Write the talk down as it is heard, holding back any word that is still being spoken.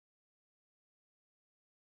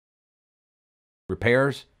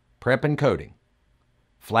Repairs, prep and coating.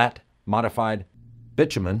 Flat, modified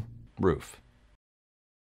bitumen roof.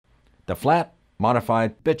 The flat,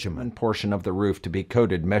 modified bitumen portion of the roof to be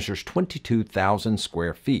coated measures 22,000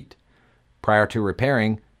 square feet. Prior to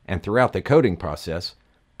repairing and throughout the coating process,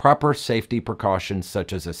 proper safety precautions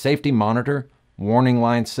such as a safety monitor, warning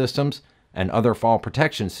line systems, and other fall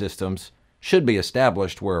protection systems should be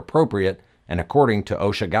established where appropriate and according to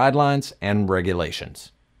OSHA guidelines and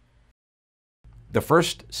regulations. The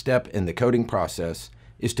first step in the coating process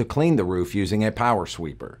is to clean the roof using a power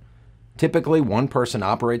sweeper. Typically, one person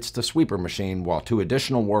operates the sweeper machine while two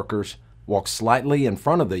additional workers walk slightly in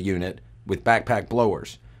front of the unit with backpack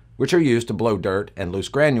blowers, which are used to blow dirt and loose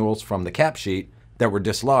granules from the cap sheet that were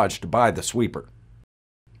dislodged by the sweeper.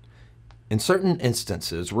 In certain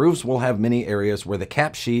instances, roofs will have many areas where the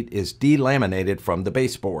cap sheet is delaminated from the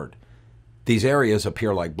baseboard. These areas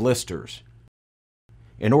appear like blisters.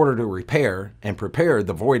 In order to repair and prepare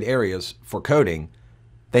the void areas for coating,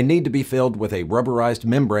 they need to be filled with a rubberized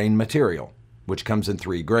membrane material, which comes in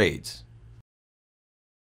 3 grades.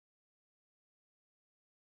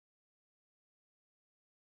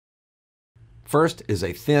 First is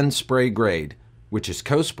a thin spray grade, which is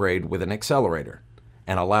co-sprayed with an accelerator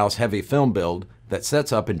and allows heavy film build that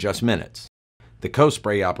sets up in just minutes. The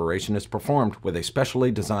co-spray operation is performed with a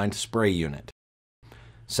specially designed spray unit.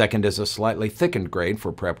 Second is a slightly thickened grade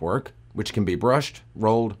for prep work, which can be brushed,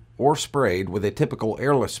 rolled, or sprayed with a typical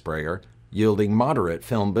airless sprayer, yielding moderate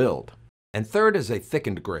film build. And third is a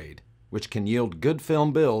thickened grade, which can yield good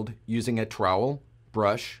film build using a trowel,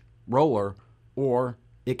 brush, roller, or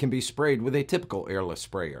it can be sprayed with a typical airless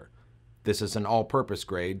sprayer. This is an all-purpose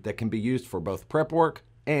grade that can be used for both prep work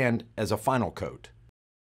and as a final coat.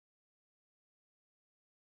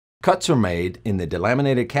 Cuts are made in the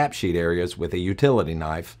delaminated cap sheet areas with a utility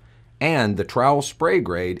knife, and the trowel spray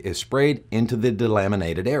grade is sprayed into the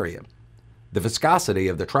delaminated area. The viscosity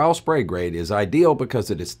of the trowel spray grade is ideal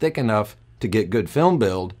because it is thick enough to get good film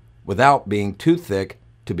build without being too thick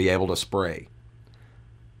to be able to spray.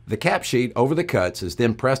 The cap sheet over the cuts is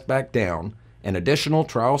then pressed back down, and additional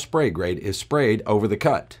trowel spray grade is sprayed over the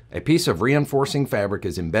cut. A piece of reinforcing fabric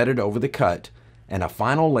is embedded over the cut, and a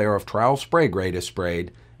final layer of trowel spray grade is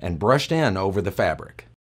sprayed and brushed in over the fabric.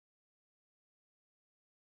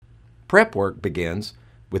 Prep work begins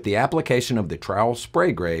with the application of the trowel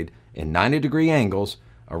spray grade in 90-degree angles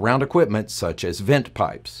around equipment such as vent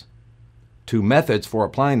pipes. 2 methods for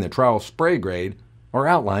applying the trowel spray grade are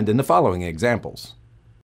outlined in the following examples.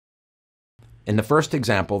 In the first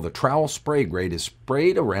example, the trowel spray grade is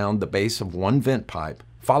sprayed around the base of one vent pipe,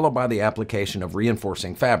 followed by the application of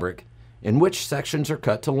reinforcing fabric, in which sections are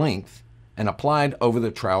cut to length and applied over the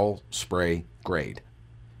trowel spray grade.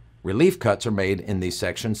 Relief cuts are made in these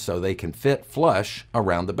sections so they can fit flush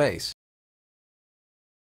around the base.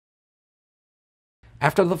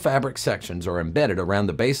 After the fabric sections are embedded around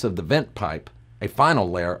the base of the vent pipe, a final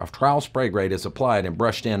layer of trowel spray grade is applied and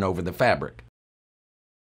brushed in over the fabric.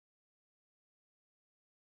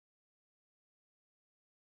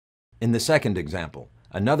 In the second example,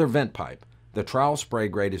 another vent pipe, the trowel spray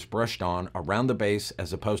grade is brushed on around the base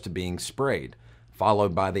as opposed to being sprayed,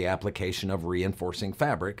 followed by the application of reinforcing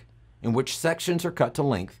fabric, in which sections are cut to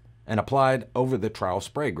length and applied over the trowel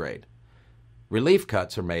spray grade. Relief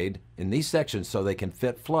cuts are made in these sections so they can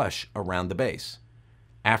fit flush around the base.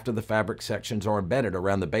 After the fabric sections are embedded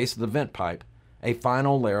around the base of the vent pipe, a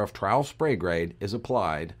final layer of trowel spray grade is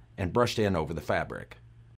applied and brushed in over the fabric.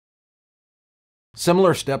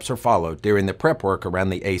 Similar steps are followed during the prep work around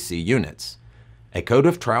the AC units. A coat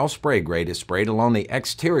of trowel spray grade is sprayed along the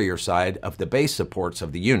exterior side of the base supports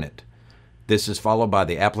of the unit. This is followed by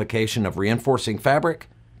the application of reinforcing fabric,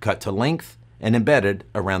 cut to length, and embedded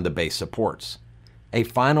around the base supports. A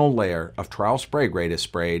final layer of trowel spray grade is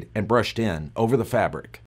sprayed and brushed in over the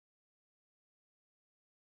fabric.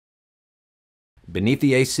 Beneath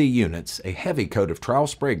the AC units, a heavy coat of trowel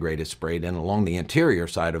spray grade is sprayed in along the interior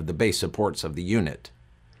side of the base supports of the unit.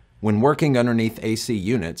 When working underneath AC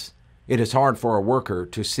units, it is hard for a worker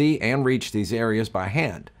to see and reach these areas by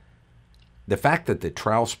hand. The fact that the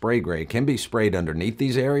trowel spray grade can be sprayed underneath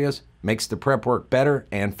these areas makes the prep work better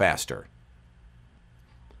and faster.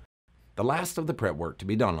 The last of the prep work to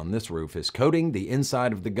be done on this roof is coating the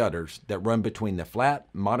inside of the gutters that run between the flat,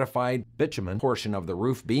 modified bitumen portion of the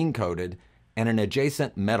roof being coated and an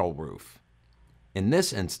adjacent metal roof. In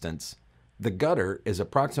this instance, the gutter is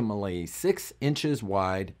approximately 6 inches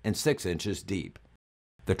wide and 6 inches deep.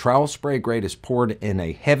 The trowel spray grade is poured in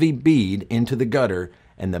a heavy bead into the gutter,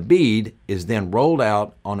 and the bead is then rolled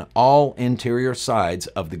out on all interior sides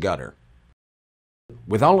of the gutter.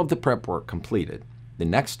 With all of the prep work completed, The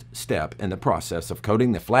next step in the process of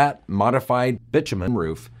coating the flat, modified bitumen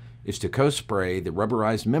roof is to co-spray the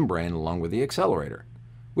rubberized membrane along with the accelerator,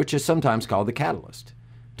 which is sometimes called the catalyst,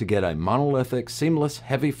 to get a monolithic, seamless,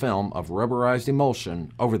 heavy film of rubberized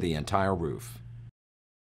emulsion over the entire roof.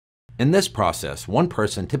 In this process, one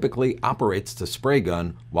person typically operates the spray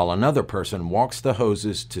gun while another person walks the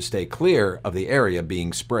hoses to stay clear of the area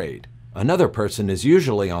being sprayed. Another person is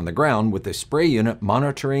usually on the ground with the spray unit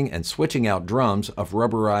monitoring and switching out drums of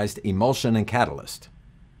rubberized emulsion and catalyst.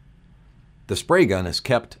 The spray gun is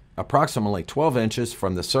kept approximately 12 inches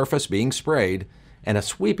from the surface being sprayed, and a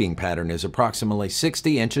sweeping pattern is approximately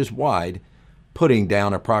 60 inches wide, putting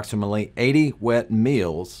down approximately 80 wet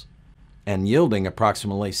mills and yielding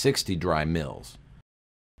approximately 60 dry mills.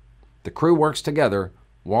 The crew works together,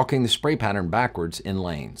 walking the spray pattern backwards in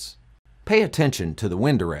lanes. Pay attention to the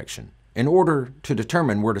wind direction in order to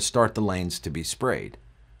determine where to start the lanes to be sprayed.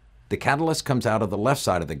 The catalyst comes out of the left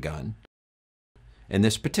side of the gun. In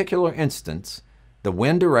this particular instance, the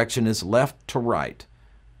wind direction is left to right.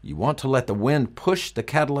 You want to let the wind push the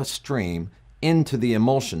catalyst stream into the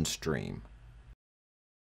emulsion stream.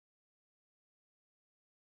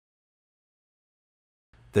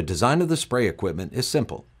 The design of the spray equipment is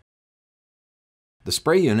simple. The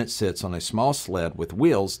spray unit sits on a small sled with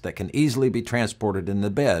wheels that can easily be transported in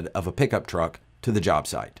the bed of a pickup truck to the job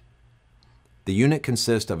site. The unit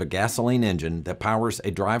consists of a gasoline engine that powers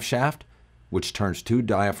a drive shaft, which turns two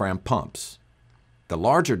diaphragm pumps. The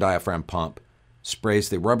larger diaphragm pump sprays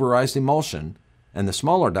the rubberized emulsion, and the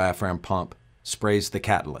smaller diaphragm pump sprays the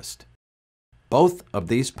catalyst. Both of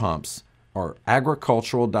these pumps are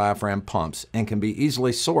agricultural diaphragm pumps and can be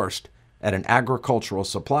easily sourced at an agricultural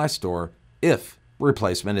supply store if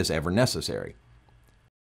replacement is ever necessary.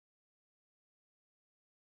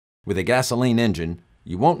 With a gasoline engine,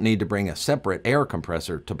 you won't need to bring a separate air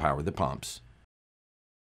compressor to power the pumps.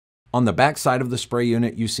 On the back side of the spray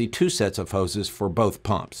unit, you see two sets of hoses for both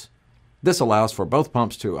pumps. This allows for both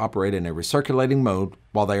pumps to operate in a recirculating mode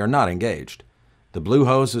while they are not engaged. The blue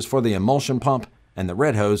hose is for the emulsion pump, and the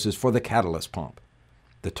red hose is for the catalyst pump.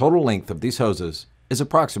 The total length of these hoses is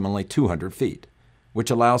approximately 200 feet,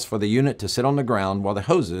 which allows for the unit to sit on the ground while the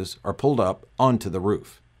hoses are pulled up onto the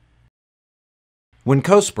roof. When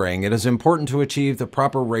co-spraying, it is important to achieve the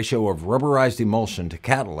proper ratio of rubberized emulsion to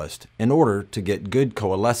catalyst in order to get good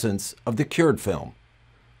coalescence of the cured film.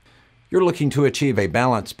 You're looking to achieve a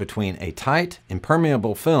balance between a tight,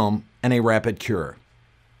 impermeable film and a rapid cure.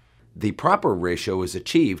 The proper ratio is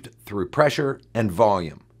achieved through pressure and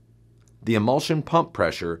volume. The emulsion pump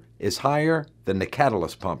pressure is higher than the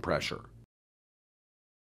catalyst pump pressure.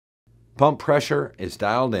 Pump pressure is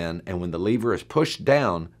dialed in, and when the lever is pushed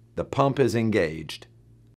down, the pump is engaged.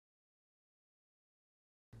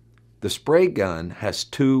 The spray gun has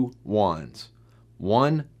two wands,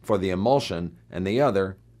 one for the emulsion and the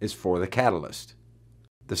other is for the catalyst.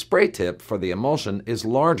 The spray tip for the emulsion is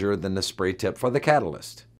larger than the spray tip for the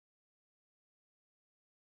catalyst.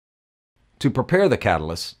 To prepare the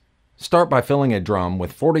catalyst, start by filling a drum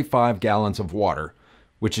with 45 gallons of water,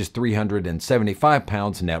 which is 375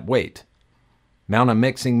 pounds net weight. Mount a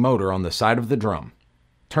mixing motor on the side of the drum.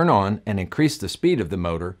 Turn on and increase the speed of the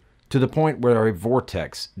motor to the point where a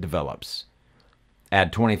vortex develops.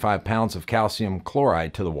 Add 25 pounds of calcium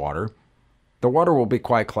chloride to the water. The water will be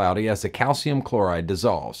quite cloudy as the calcium chloride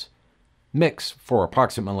dissolves. Mix for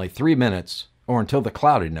approximately 3 minutes or until the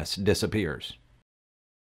cloudiness disappears.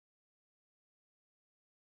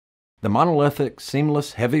 The monolithic,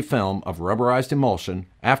 seamless, heavy film of rubberized emulsion,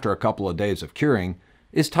 after a couple of days of curing,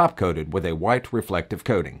 is top-coated with a white reflective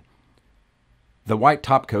coating. The white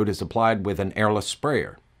top coat is applied with an airless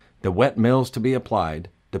sprayer. The wet mills to be applied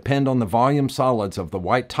depend on the volume solids of the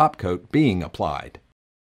white top coat being applied.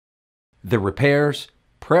 The repairs,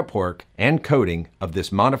 prep work, and coating of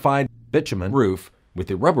this modified bitumen roof with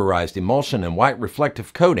the rubberized emulsion and white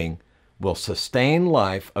reflective coating will sustain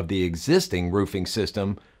life of the existing roofing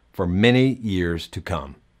system for many years to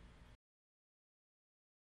come.